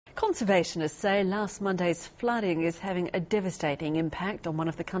Conservationists say last Monday's flooding is having a devastating impact on one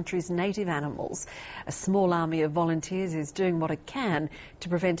of the country's native animals. A small army of volunteers is doing what it can to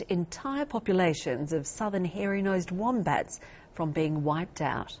prevent entire populations of southern hairy-nosed wombats from being wiped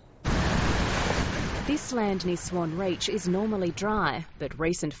out. This land near Swan Reach is normally dry, but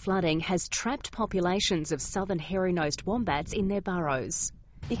recent flooding has trapped populations of southern hairy-nosed wombats in their burrows.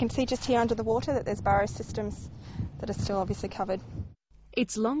 You can see just here under the water that there's burrow systems that are still obviously covered.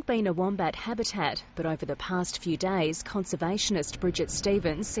 It's long been a wombat habitat, but over the past few days, conservationist Bridget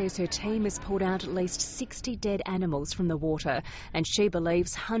Stevens says her team has pulled out at least 60 dead animals from the water, and she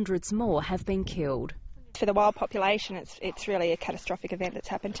believes hundreds more have been killed. For the wild population, it's really a catastrophic event that's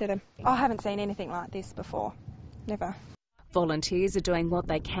happened to them. I haven't seen anything like this before. Never. Volunteers are doing what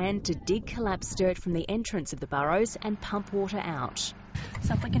they can to dig collapsed dirt from the entrance of the burrows and pump water out.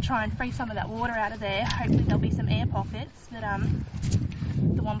 So if we can try and free some of that water out of there, hopefully there'll be some air pockets that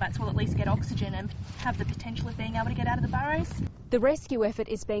the wombats will at least get oxygen and have the potential of being able to get out of the burrows. The rescue effort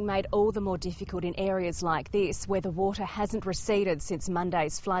is being made all the more difficult in areas like this where the water hasn't receded since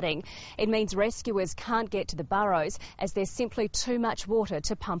Monday's flooding. It means rescuers can't get to the burrows as there's simply too much water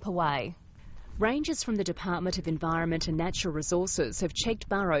to pump away. Rangers from the Department of Environment and Natural Resources have checked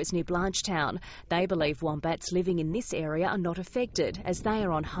burrows near Blanchetown. They believe wombats living in this area are not affected as they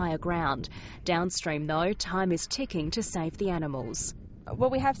are on higher ground. Downstream though, time is ticking to save the animals.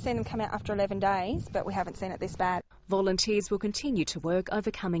 Well, we have seen them come out after 11 days, but we haven't seen it this bad. Volunteers will continue to work over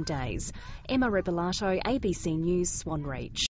coming days. Emma Rebelato, ABC News, Swan Reach.